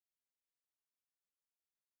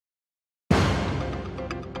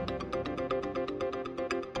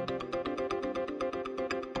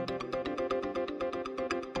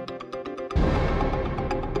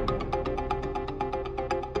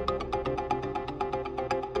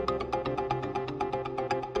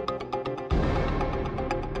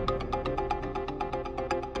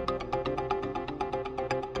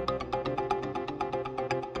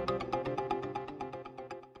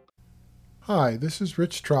Hi, this is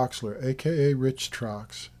Rich Troxler, aka Rich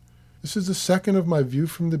Troughs. This is the second of my View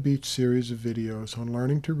from the Beach series of videos on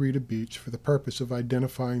learning to read a beach for the purpose of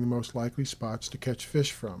identifying the most likely spots to catch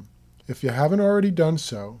fish from. If you haven't already done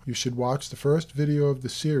so, you should watch the first video of the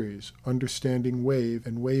series, Understanding Wave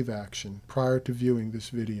and Wave Action, prior to viewing this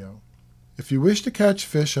video. If you wish to catch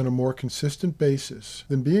fish on a more consistent basis,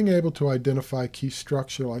 then being able to identify key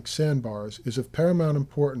structure like sandbars is of paramount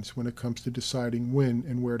importance when it comes to deciding when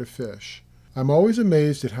and where to fish. I'm always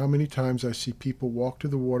amazed at how many times I see people walk to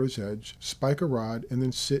the water's edge, spike a rod, and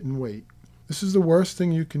then sit and wait. This is the worst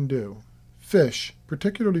thing you can do. Fish,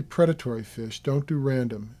 particularly predatory fish, don't do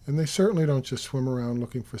random, and they certainly don't just swim around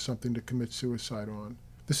looking for something to commit suicide on.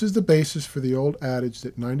 This is the basis for the old adage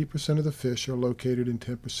that 90% of the fish are located in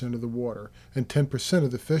 10% of the water, and 10%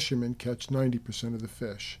 of the fishermen catch 90% of the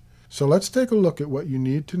fish. So let's take a look at what you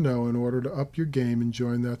need to know in order to up your game and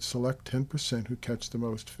join that select 10% who catch the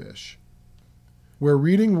most fish. Where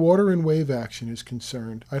reading water and wave action is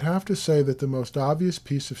concerned, I'd have to say that the most obvious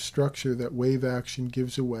piece of structure that wave action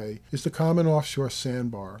gives away is the common offshore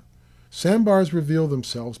sandbar. Sandbars reveal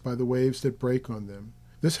themselves by the waves that break on them.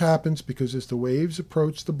 This happens because as the waves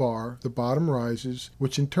approach the bar, the bottom rises,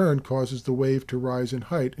 which in turn causes the wave to rise in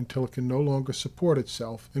height until it can no longer support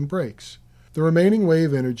itself and breaks. The remaining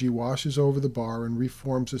wave energy washes over the bar and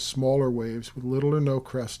reforms as smaller waves with little or no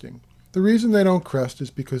cresting. The reason they don't crest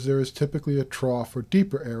is because there is typically a trough or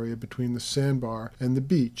deeper area between the sandbar and the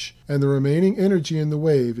beach, and the remaining energy in the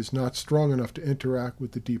wave is not strong enough to interact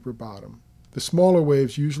with the deeper bottom. The smaller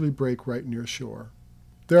waves usually break right near shore.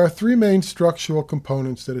 There are three main structural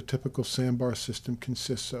components that a typical sandbar system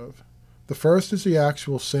consists of. The first is the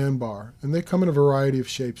actual sandbar, and they come in a variety of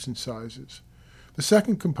shapes and sizes. The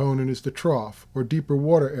second component is the trough, or deeper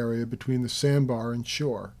water area between the sandbar and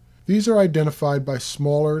shore. These are identified by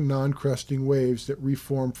smaller, non-cresting waves that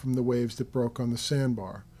reform from the waves that broke on the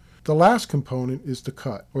sandbar. The last component is the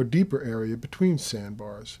cut, or deeper area between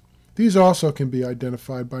sandbars. These also can be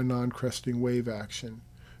identified by non-cresting wave action.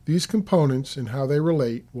 These components and how they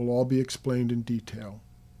relate will all be explained in detail.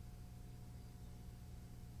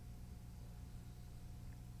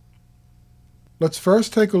 Let's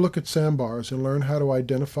first take a look at sandbars and learn how to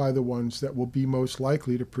identify the ones that will be most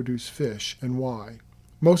likely to produce fish and why.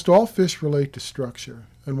 Most all fish relate to structure,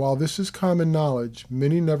 and while this is common knowledge,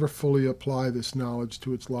 many never fully apply this knowledge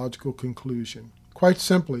to its logical conclusion. Quite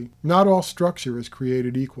simply, not all structure is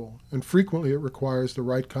created equal, and frequently it requires the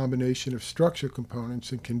right combination of structure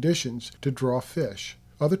components and conditions to draw fish.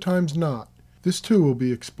 Other times not. This too will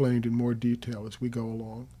be explained in more detail as we go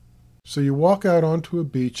along. So you walk out onto a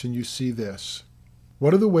beach and you see this.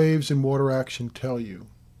 What do the waves and water action tell you?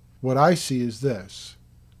 What I see is this.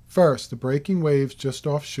 First, the breaking waves just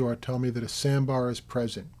offshore tell me that a sandbar is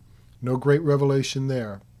present. No great revelation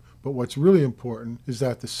there. But what's really important is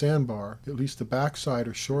that the sandbar, at least the backside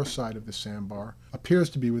or shore side of the sandbar, appears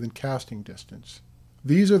to be within casting distance.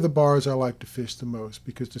 These are the bars I like to fish the most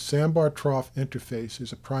because the sandbar trough interface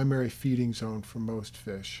is a primary feeding zone for most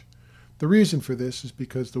fish. The reason for this is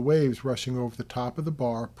because the waves rushing over the top of the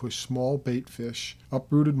bar push small bait fish,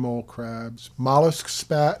 uprooted mole crabs, mollusk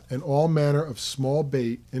spat, and all manner of small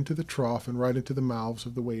bait into the trough and right into the mouths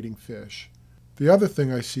of the waiting fish. The other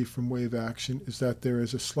thing I see from wave action is that there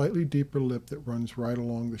is a slightly deeper lip that runs right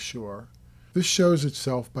along the shore. This shows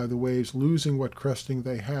itself by the waves losing what cresting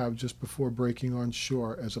they have just before breaking on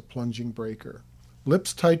shore as a plunging breaker.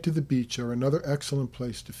 Lips tight to the beach are another excellent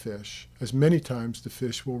place to fish, as many times the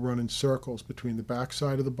fish will run in circles between the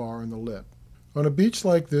backside of the bar and the lip. On a beach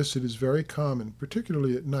like this, it is very common,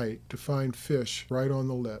 particularly at night, to find fish right on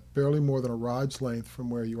the lip, barely more than a rod's length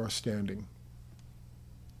from where you are standing.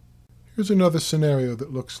 Here's another scenario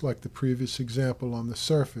that looks like the previous example on the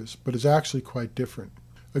surface, but is actually quite different.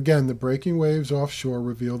 Again, the breaking waves offshore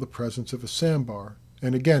reveal the presence of a sandbar,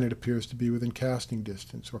 and again it appears to be within casting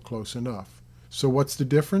distance, or close enough. So what's the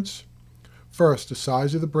difference? First, the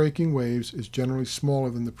size of the breaking waves is generally smaller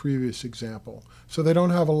than the previous example, so they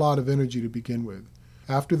don't have a lot of energy to begin with.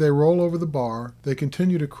 After they roll over the bar, they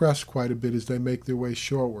continue to crest quite a bit as they make their way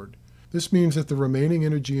shoreward. This means that the remaining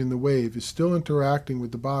energy in the wave is still interacting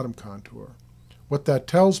with the bottom contour. What that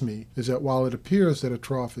tells me is that while it appears that a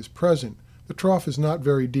trough is present, the trough is not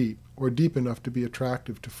very deep, or deep enough to be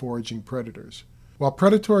attractive to foraging predators. While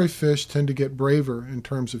predatory fish tend to get braver in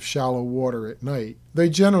terms of shallow water at night,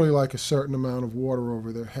 they generally like a certain amount of water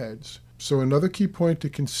over their heads. So another key point to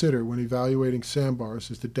consider when evaluating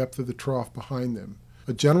sandbars is the depth of the trough behind them.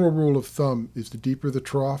 A general rule of thumb is the deeper the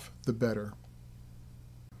trough, the better.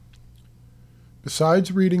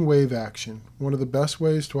 Besides reading wave action, one of the best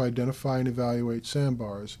ways to identify and evaluate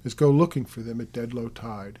sandbars is go looking for them at dead low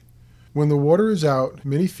tide. When the water is out,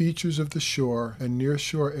 many features of the shore and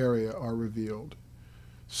near-shore area are revealed.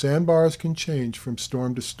 Sandbars can change from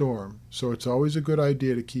storm to storm, so it's always a good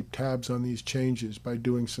idea to keep tabs on these changes by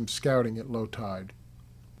doing some scouting at low tide.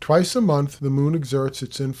 Twice a month, the moon exerts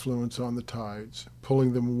its influence on the tides,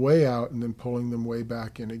 pulling them way out and then pulling them way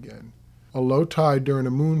back in again. A low tide during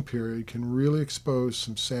a moon period can really expose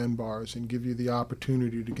some sandbars and give you the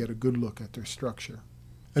opportunity to get a good look at their structure.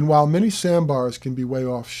 And while many sandbars can be way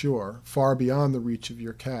offshore, far beyond the reach of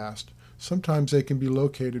your cast, sometimes they can be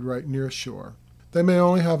located right near shore. They may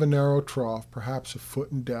only have a narrow trough, perhaps a foot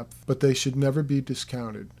in depth, but they should never be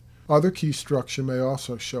discounted. Other key structure may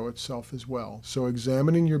also show itself as well, so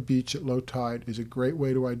examining your beach at low tide is a great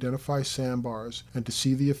way to identify sandbars and to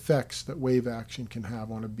see the effects that wave action can have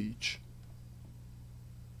on a beach.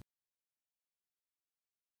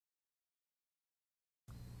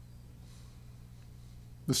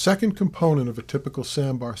 The second component of a typical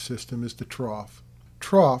sandbar system is the trough.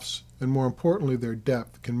 Troughs, and more importantly their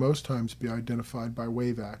depth, can most times be identified by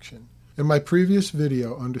wave action. In my previous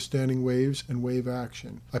video, Understanding Waves and Wave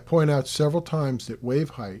Action, I point out several times that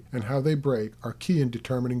wave height and how they break are key in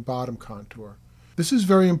determining bottom contour. This is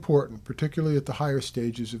very important, particularly at the higher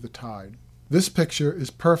stages of the tide. This picture is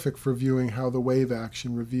perfect for viewing how the wave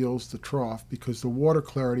action reveals the trough because the water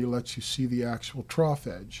clarity lets you see the actual trough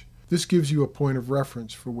edge. This gives you a point of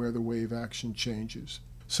reference for where the wave action changes.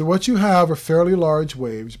 So what you have are fairly large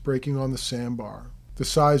waves breaking on the sandbar. The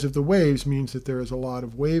size of the waves means that there is a lot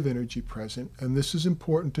of wave energy present, and this is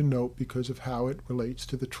important to note because of how it relates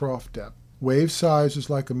to the trough depth. Wave size is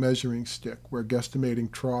like a measuring stick where guesstimating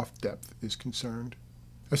trough depth is concerned.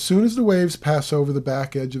 As soon as the waves pass over the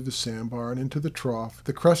back edge of the sandbar and into the trough,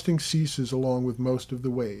 the cresting ceases along with most of the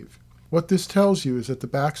wave. What this tells you is that the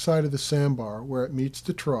backside of the sandbar, where it meets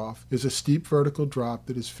the trough, is a steep vertical drop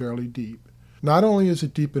that is fairly deep. Not only is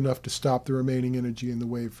it deep enough to stop the remaining energy in the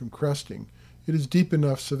wave from cresting, it is deep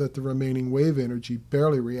enough so that the remaining wave energy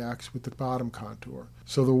barely reacts with the bottom contour,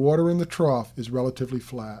 so the water in the trough is relatively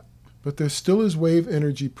flat. But there still is wave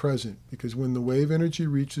energy present, because when the wave energy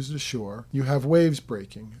reaches the shore, you have waves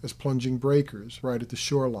breaking, as plunging breakers, right at the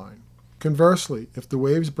shoreline. Conversely, if the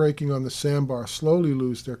waves breaking on the sandbar slowly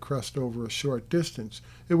lose their crest over a short distance,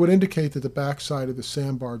 it would indicate that the backside of the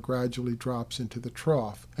sandbar gradually drops into the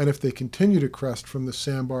trough, and if they continue to crest from the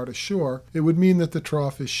sandbar to shore, it would mean that the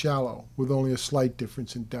trough is shallow, with only a slight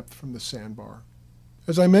difference in depth from the sandbar.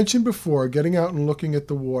 As I mentioned before, getting out and looking at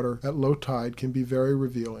the water at low tide can be very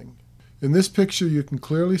revealing. In this picture you can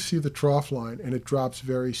clearly see the trough line, and it drops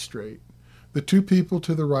very straight. The two people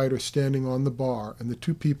to the right are standing on the bar, and the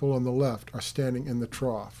two people on the left are standing in the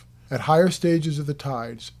trough. At higher stages of the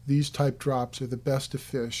tides, these type drops are the best to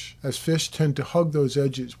fish, as fish tend to hug those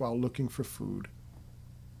edges while looking for food.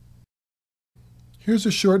 Here's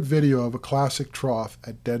a short video of a classic trough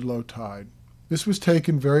at dead low tide. This was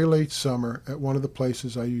taken very late summer at one of the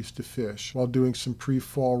places I used to fish while doing some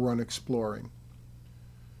pre-fall run exploring.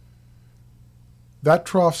 That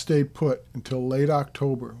trough stayed put until late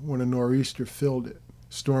October, when a nor'easter filled it.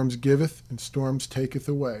 Storms giveth and storms taketh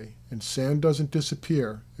away, and sand doesn't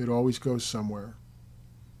disappear, it always goes somewhere.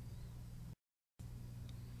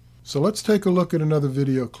 So let's take a look at another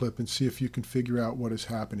video clip and see if you can figure out what is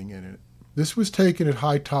happening in it. This was taken at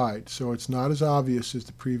high tide, so it's not as obvious as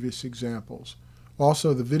the previous examples.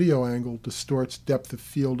 Also, the video angle distorts depth of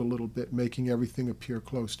field a little bit, making everything appear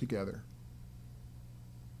close together.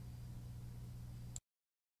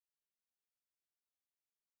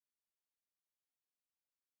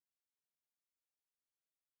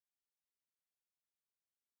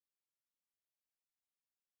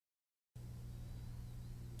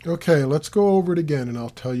 Okay, let's go over it again and I'll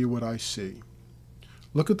tell you what I see.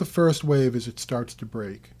 Look at the first wave as it starts to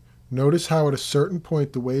break. Notice how at a certain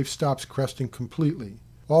point the wave stops cresting completely.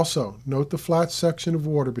 Also, note the flat section of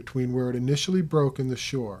water between where it initially broke and the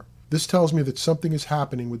shore. This tells me that something is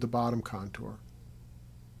happening with the bottom contour.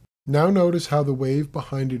 Now notice how the wave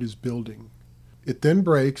behind it is building. It then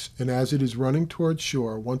breaks, and as it is running towards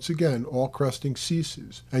shore, once again all cresting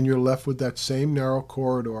ceases, and you're left with that same narrow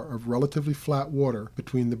corridor of relatively flat water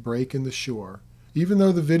between the break and the shore. Even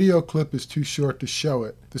though the video clip is too short to show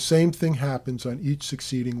it, the same thing happens on each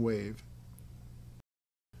succeeding wave.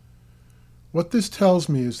 What this tells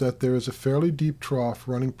me is that there is a fairly deep trough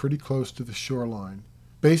running pretty close to the shoreline.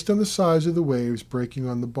 Based on the size of the waves breaking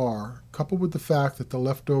on the bar, coupled with the fact that the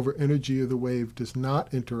leftover energy of the wave does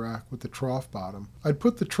not interact with the trough bottom, I'd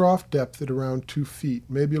put the trough depth at around 2 feet,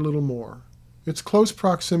 maybe a little more. Its close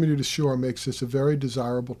proximity to shore makes this a very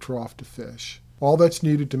desirable trough to fish. All that's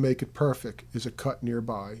needed to make it perfect is a cut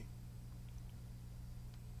nearby.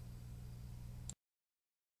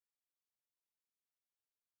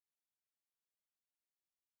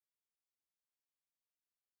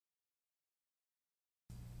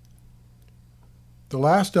 The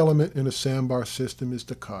last element in a sandbar system is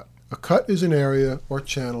the cut. A cut is an area or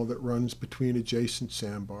channel that runs between adjacent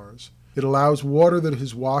sandbars. It allows water that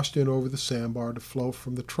has washed in over the sandbar to flow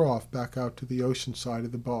from the trough back out to the ocean side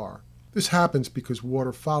of the bar. This happens because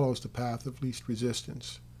water follows the path of least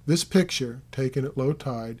resistance. This picture, taken at low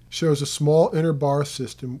tide, shows a small inner bar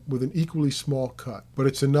system with an equally small cut, but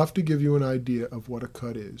it's enough to give you an idea of what a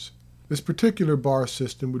cut is. This particular bar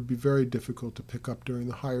system would be very difficult to pick up during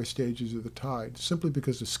the higher stages of the tide, simply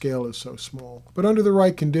because the scale is so small, but under the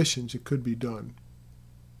right conditions it could be done.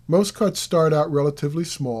 Most cuts start out relatively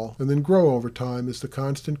small and then grow over time as the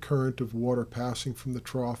constant current of water passing from the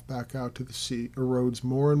trough back out to the sea erodes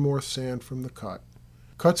more and more sand from the cut.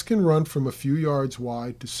 Cuts can run from a few yards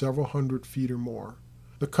wide to several hundred feet or more.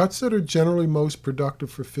 The cuts that are generally most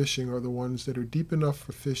productive for fishing are the ones that are deep enough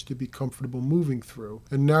for fish to be comfortable moving through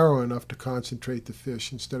and narrow enough to concentrate the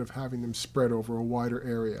fish instead of having them spread over a wider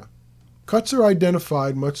area. Cuts are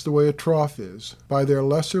identified much the way a trough is, by their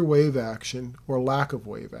lesser wave action or lack of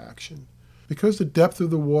wave action. Because the depth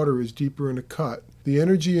of the water is deeper in a cut, the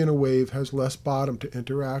energy in a wave has less bottom to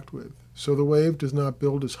interact with, so the wave does not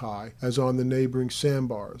build as high as on the neighboring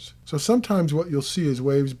sandbars. So sometimes what you'll see is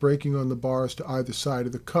waves breaking on the bars to either side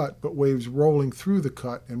of the cut, but waves rolling through the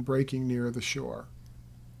cut and breaking near the shore.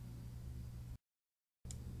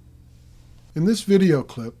 In this video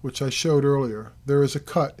clip, which I showed earlier, there is a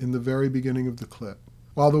cut in the very beginning of the clip.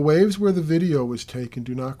 While the waves where the video was taken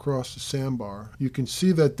do not cross the sandbar, you can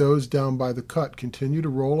see that those down by the cut continue to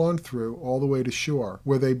roll on through all the way to shore,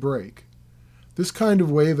 where they break. This kind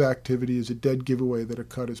of wave activity is a dead giveaway that a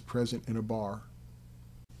cut is present in a bar.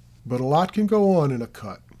 But a lot can go on in a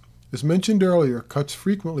cut. As mentioned earlier, cuts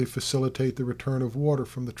frequently facilitate the return of water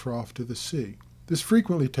from the trough to the sea. This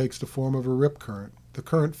frequently takes the form of a rip current, the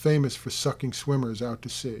current famous for sucking swimmers out to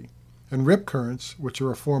sea. And rip currents, which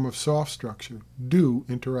are a form of soft structure, do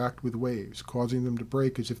interact with waves, causing them to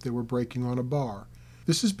break as if they were breaking on a bar.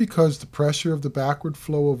 This is because the pressure of the backward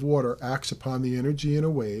flow of water acts upon the energy in a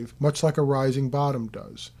wave, much like a rising bottom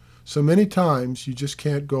does. So many times you just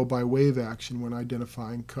can't go by wave action when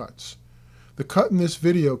identifying cuts. The cut in this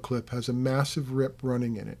video clip has a massive rip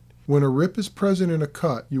running in it. When a rip is present in a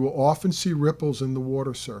cut, you will often see ripples in the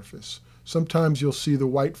water surface. Sometimes you'll see the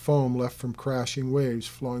white foam left from crashing waves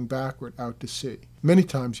flowing backward out to sea. Many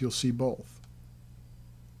times you'll see both.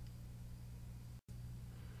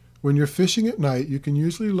 When you're fishing at night, you can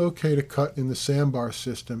usually locate a cut in the sandbar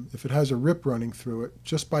system if it has a rip running through it,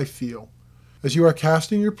 just by feel. As you are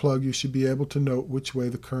casting your plug, you should be able to note which way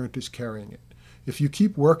the current is carrying it. If you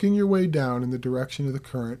keep working your way down in the direction of the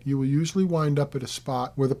current, you will usually wind up at a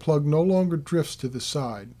spot where the plug no longer drifts to the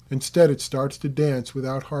side. Instead, it starts to dance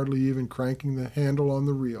without hardly even cranking the handle on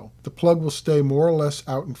the reel. The plug will stay more or less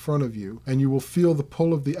out in front of you, and you will feel the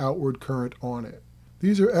pull of the outward current on it.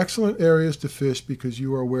 These are excellent areas to fish because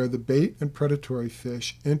you are where the bait and predatory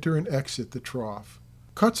fish enter and exit the trough.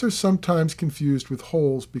 Cuts are sometimes confused with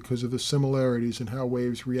holes because of the similarities in how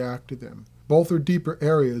waves react to them. Both are deeper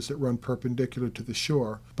areas that run perpendicular to the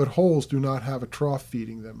shore, but holes do not have a trough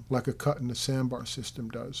feeding them, like a cut in the sandbar system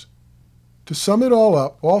does. To sum it all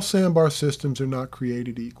up, all sandbar systems are not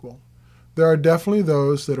created equal. There are definitely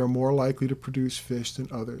those that are more likely to produce fish than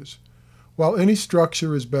others. While any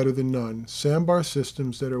structure is better than none, sandbar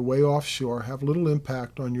systems that are way offshore have little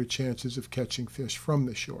impact on your chances of catching fish from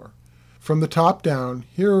the shore. From the top down,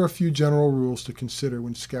 here are a few general rules to consider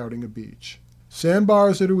when scouting a beach.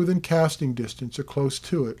 Sandbars that are within casting distance or close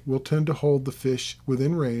to it will tend to hold the fish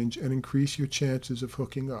within range and increase your chances of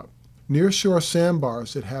hooking up. Near-shore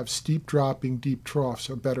sandbars that have steep dropping deep troughs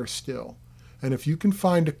are better still, and if you can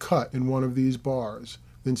find a cut in one of these bars,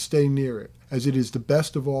 then stay near it, as it is the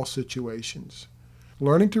best of all situations.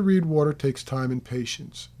 Learning to read water takes time and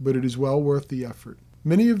patience, but it is well worth the effort.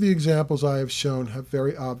 Many of the examples I have shown have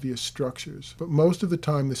very obvious structures, but most of the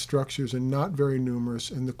time the structures are not very numerous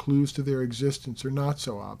and the clues to their existence are not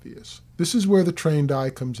so obvious. This is where the trained eye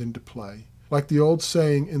comes into play. Like the old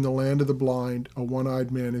saying, in the land of the blind, a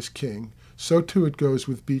one-eyed man is king, so too it goes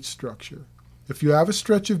with beach structure. If you have a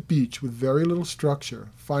stretch of beach with very little structure,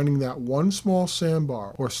 finding that one small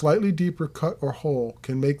sandbar or slightly deeper cut or hole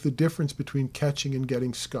can make the difference between catching and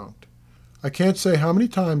getting skunked. I can't say how many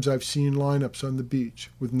times I've seen lineups on the beach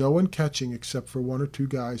with no one catching except for one or two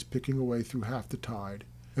guys picking away through half the tide.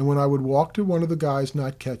 And when I would walk to one of the guys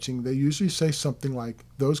not catching, they usually say something like,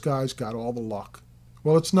 "Those guys got all the luck."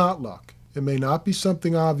 Well, it's not luck. It may not be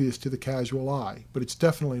something obvious to the casual eye, but it's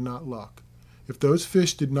definitely not luck. If those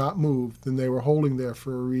fish did not move, then they were holding there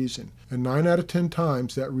for a reason, and 9 out of 10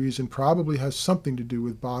 times that reason probably has something to do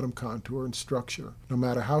with bottom contour and structure, no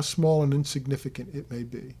matter how small and insignificant it may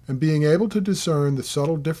be. And being able to discern the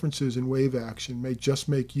subtle differences in wave action may just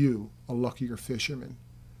make you a luckier fisherman.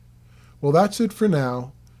 Well, that's it for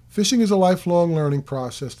now. Fishing is a lifelong learning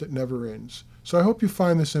process that never ends, so I hope you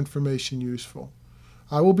find this information useful.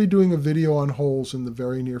 I will be doing a video on holes in the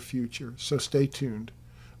very near future, so stay tuned.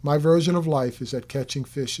 My version of life is that catching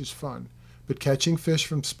fish is fun, but catching fish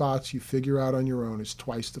from spots you figure out on your own is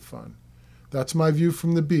twice the fun. That's my view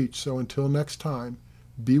from the beach, so until next time,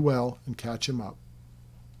 be well and catch 'em up.